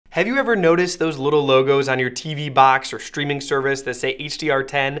Have you ever noticed those little logos on your TV box or streaming service that say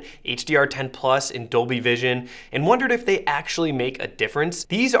HDR10, HDR10 Plus, and Dolby Vision, and wondered if they actually make a difference?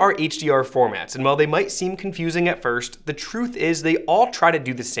 These are HDR formats, and while they might seem confusing at first, the truth is they all try to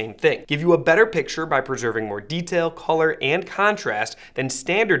do the same thing: give you a better picture by preserving more detail, color, and contrast than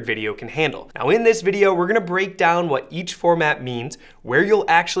standard video can handle. Now in this video, we're gonna break down what each format means, where you'll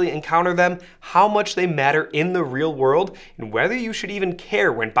actually encounter them, how much they matter in the real world, and whether you should even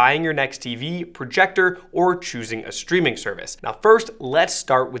care when buying your next TV, projector, or choosing a streaming service. Now first, let's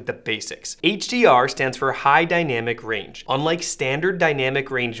start with the basics. HDR stands for High Dynamic Range. Unlike standard dynamic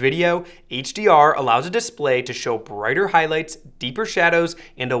range video, HDR allows a display to show brighter highlights, deeper shadows,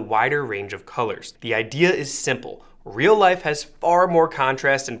 and a wider range of colors. The idea is simple. Real life has far more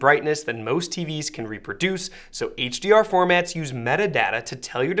contrast and brightness than most TVs can reproduce, so HDR formats use metadata to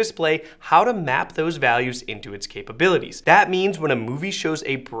tell your display how to map those values into its capabilities. That means when a movie shows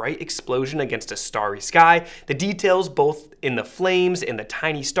a bright explosion against a starry sky, the details both in the flames and the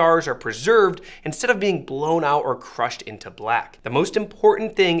tiny stars are preserved instead of being blown out or crushed into black. The most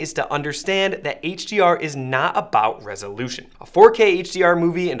important thing is to understand that HDR is not about resolution. A 4K HDR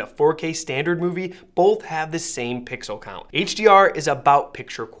movie and a 4K standard movie both have the same pixel count. HDR is about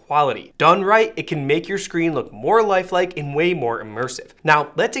picture quality. Done right, it can make your screen look more lifelike and way more immersive.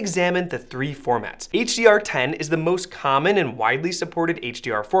 Now, let's examine the three formats. HDR10 is the most common and widely supported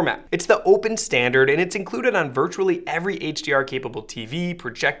HDR format. It's the open standard, and it's included on virtually every HDR-capable TV,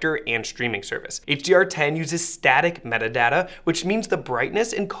 projector, and streaming service. HDR10 uses static metadata, which means the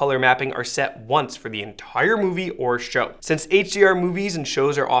brightness and color mapping are set once for the entire movie or show. Since HDR movies and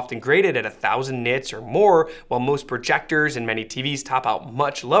shows are often graded at 1000 nits or more, while most projectors and many TVs top out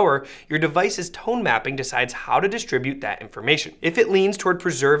much lower, your device's tone mapping decides how to distribute that information. If it leans toward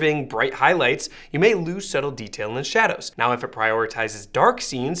preserving bright highlights, you may lose subtle detail in shadows. Now, if it prioritizes dark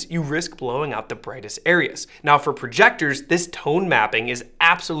scenes, you risk blowing out the brightest areas. Now, for projectors, this tone mapping is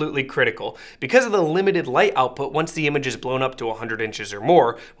absolutely critical because of the limited light output once the image is blown up to 100 inches or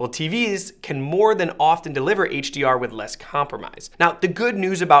more, while TVs can more than often deliver HDR with less compromise. Now, the good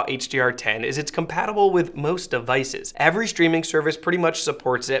news about HDR10 is it's compatible with most devices. Every streaming service pretty much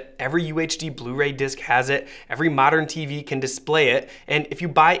supports it, every UHD Blu-ray disc has it, every modern TV can display it, and if you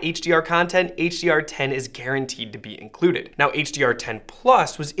buy HDR content, HDR10 is guaranteed to be included. Now, HDR10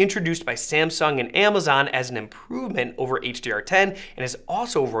 Plus was introduced by Samsung and Amazon as an improvement over HDR10 and is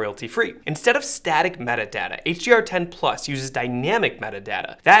also royalty-free. Instead of static metadata, HDR10 Plus uses dynamic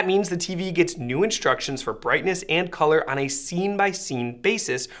metadata. That means the TV gets new instructions for brightness and color on a scene-by-scene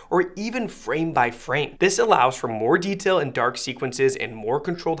basis or even frame-by-frame. This allows for more detail in dark sequences and more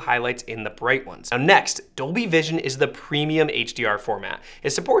controlled highlights in the bright ones. Now next, Dolby Vision is the premium HDR format. It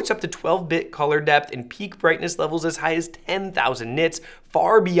supports up to 12-bit color depth and peak brightness levels as high as 10,000 nits,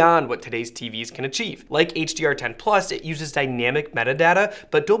 far beyond what today's TVs can achieve. Like HDR10 Plus, it uses dynamic metadata,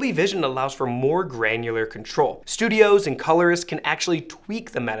 but Dolby Vision allows for more granular control. Studios and colorists can actually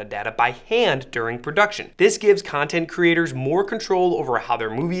tweak the metadata by hand during production. This gives content creators more control over how their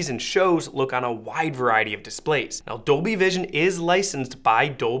movies and shows look on a wide variety of displays. Now, Dolby Vision is licensed by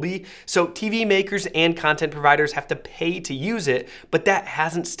Dolby, so TV makers and content providers have to pay to use it, but that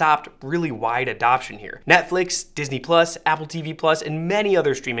hasn't stopped really wide adoption here. Netflix, Disney+, Apple TV+, and many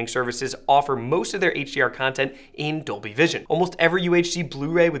other streaming services offer most of their HDR content in Dolby Vision. Almost every UHD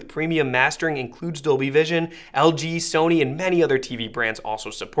Blu-ray with premium mastering includes Dolby Vision. LG, Sony, and many other TV brands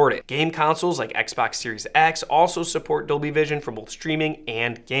also support it. Game consoles like Xbox Series X also support Dolby Vision for both streaming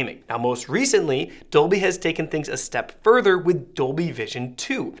and gaming. Now, most recently, Dolby has taken things a step further with Dolby Vision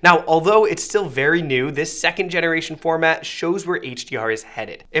 2. Now, although it's still very new, this second generation format shows where HDR is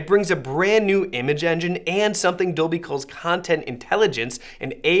headed. It brings a brand new image engine and something Dolby calls content intelligence,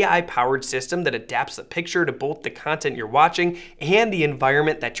 an AI-powered system that adapts the picture to both the content you're watching and the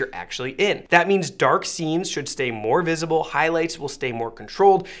environment that you're actually in. That means dark scenes should stay more visible, highlights will stay more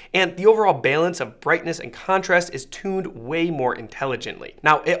controlled, and the overall balance of brightness and contrast is tuned way more intelligently.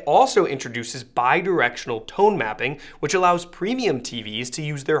 Now, it also introduces bi-directional tone mapping, which allows premium TVs to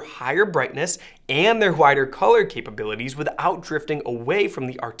use their higher brightness and their wider color capabilities without drifting away from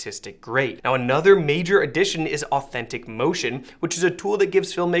the artistic grade. Now, another major addition is authentic motion, which is a tool that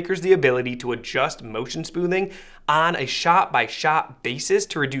gives filmmakers the ability to adjust motion smoothing on a shot-by-shot basis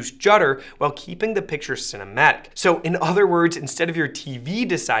to reduce judder while keeping the picture cinematic. So in other words, instead of your TV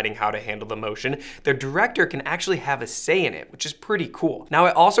deciding how to handle the motion, the director can actually have a say in it, which is pretty cool. Now,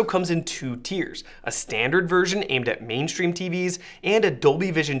 it also comes in two tiers: a standard version aimed at mainstream TVs and a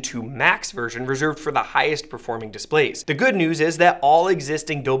Dolby Vision 2 Max version reserved for the highest performing displays. The good news is that all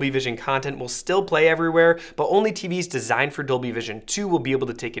existing Dolby Vision content will still play everywhere, but only TVs designed for Dolby Vision 2 will be able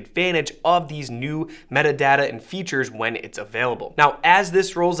to take advantage of these new metadata and features when it's available. Now, as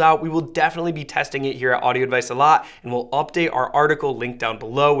this rolls out, we will definitely be testing it here at Audio Advice a lot, and we'll update our article linked down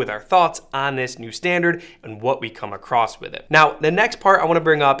below with our thoughts on this new standard and what we come across with it. Now, the next part I want to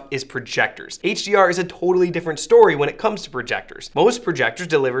bring up is projectors. HDR is a totally different story when it comes to projectors. Most projectors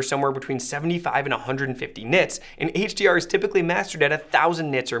deliver somewhere between 75 and 150 nits, and HDR is typically mastered at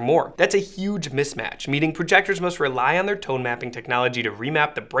 1,000 nits or more. That's a huge mismatch, meaning projectors must rely on their tone mapping technology to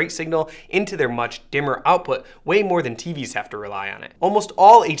remap the bright signal into their much dimmer output, way more than TVs have to rely on it. Almost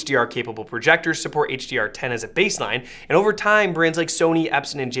all HDR-capable projectors support HDR10 as a baseline, and over time, brands like Sony,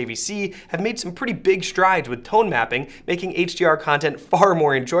 Epson, and JVC have made some pretty big strides with tone mapping, making HDR content far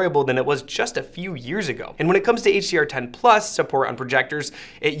more enjoyable than it was just a few years ago. And when it comes to HDR10 Plus support on projectors,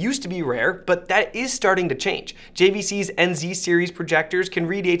 it used to be rare, but that is starting to change. JVC's NZ series projectors can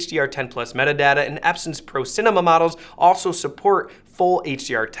read HDR10 Plus metadata, and Epson's Pro Cinema models also support full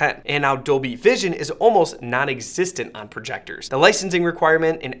HDR10. And now Dolby Vision is almost non-existent on projectors. The licensing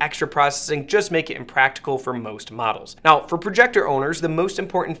requirement and extra processing just make it impractical for most models. Now, for projector owners, the most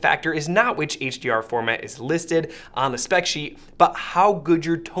important factor is not which HDR format is listed on the spec sheet, but how good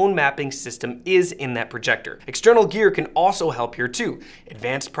your tone mapping system is in that projector. External gear can also help here too.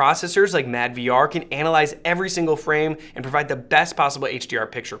 Advanced processors like MadVR can analyze every single frame and provide the best possible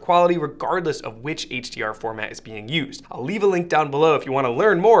HDR picture quality regardless of which HDR format is being used. I'll leave a link down below if you want to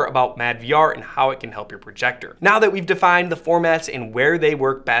learn more about MadVR and how it can help your projector. Now that we've defined the formats and where they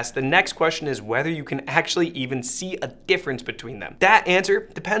work best, the next question is whether you can actually even see a difference between them. That answer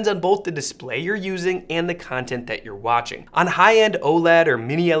depends on both the display you're using and the content that you're watching. On high-end OLED or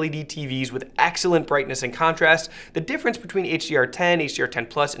mini LED TVs with excellent brightness and contrast, the difference between HDR10, HDR10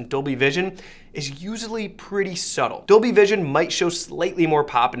 Plus, and Dolby Vision is usually pretty subtle. Dolby Vision might show slightly more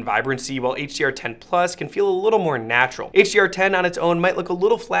pop and vibrancy, while HDR10 Plus can feel a little more natural. HDR10 on its own might look a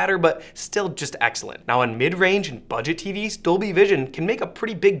little flatter, but still just excellent. Now on mid-range and budget TVs, Dolby Vision can make a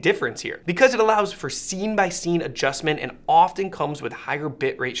pretty big difference here. Because it allows for scene-by-scene adjustment and often comes with higher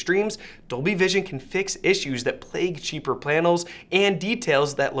bitrate streams, Dolby Vision can fix issues that plague cheaper panels, and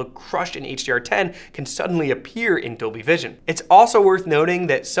details that look crushed in HDR10 can suddenly appear in Dolby Vision. It's also worth noting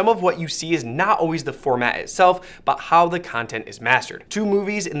that some of what you see is not always the format itself, but how the content is mastered. Two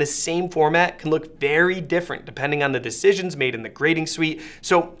movies in the same format can look very different depending on the decisions made in the grading suite,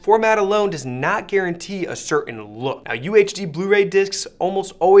 so format alone does not guarantee a certain look. Now, UHD Blu-ray discs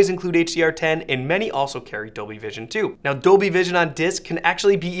almost always include HDR10, and many also carry Dolby Vision too. Now, Dolby Vision on disc can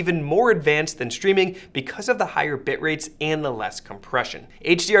actually be even more advanced than streaming because of the higher bit rates and the less compression.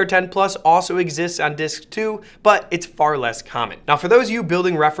 HDR10 Plus also exists on disc too, but it's far less common. Now, for those of you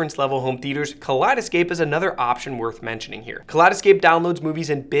building reference level home theaters, Kaleidoscape is another option worth mentioning here. Kaleidoscape downloads movies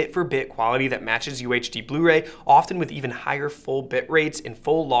in bit-for-bit quality that matches UHD Blu-ray, often with even higher full bit rates and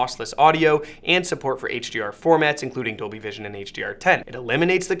full lossless audio, and support for HDR formats, including Dolby Vision and HDR10. It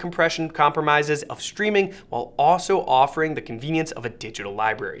eliminates the compression compromises of streaming while also offering the convenience of a digital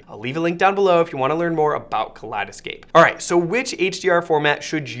library. I'll leave a link down below if you want to learn more about Kaleidoscape. All right, so which HDR format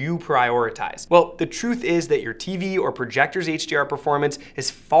should you prioritize? Well, the truth is that your TV or projector's HDR performance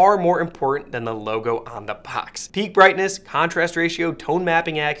is far more important than the logo on the box. Peak brightness, contrast ratio, tone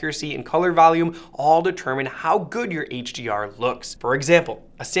mapping accuracy, and color volume all determine how good your HDR looks. For example,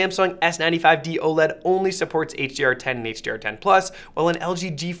 a Samsung S95D OLED only supports HDR10 and HDR10+, while an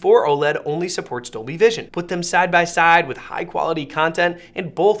LG G4 OLED only supports Dolby Vision. Put them side by side with high quality content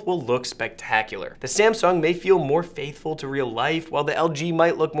and both will look spectacular. The Samsung may feel more faithful to real life, while the LG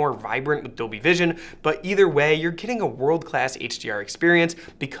might look more vibrant with Dolby Vision, but either way, you're getting a world-class HDR experience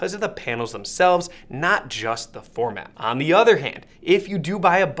because of the panels themselves, not just the format. On the other hand, if you do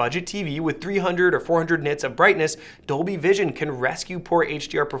buy a budget TV with 300 or 400 nits of brightness, Dolby Vision can rescue poor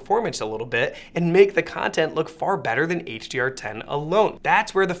HDR performance a little bit and make the content look far better than HDR10 alone.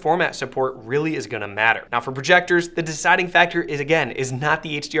 That's where the format support really is going to matter. Now for projectors, the deciding factor is not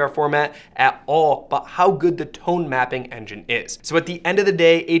the HDR format at all, but how good the tone mapping engine is. So at the end of the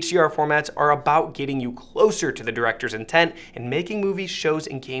day, HDR formats are about getting you closer to the director's intent and making movies, shows,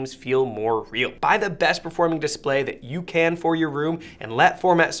 and games feel more real. Buy the best performing display that you can for your room and let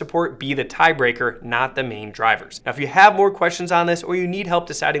format support be the tiebreaker, not the main drivers. Now if you have more questions on this or you need help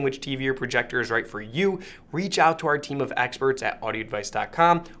deciding which TV or projector is right for you, reach out to our team of experts at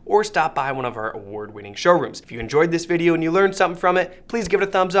audioadvice.com or stop by one of our award-winning showrooms. If you enjoyed this video and you learned something from it, please give it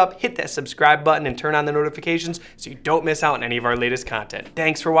a thumbs up, hit that subscribe button, and turn on the notifications so you don't miss out on any of our latest content.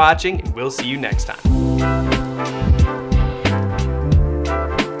 Thanks for watching, and we'll see you next time.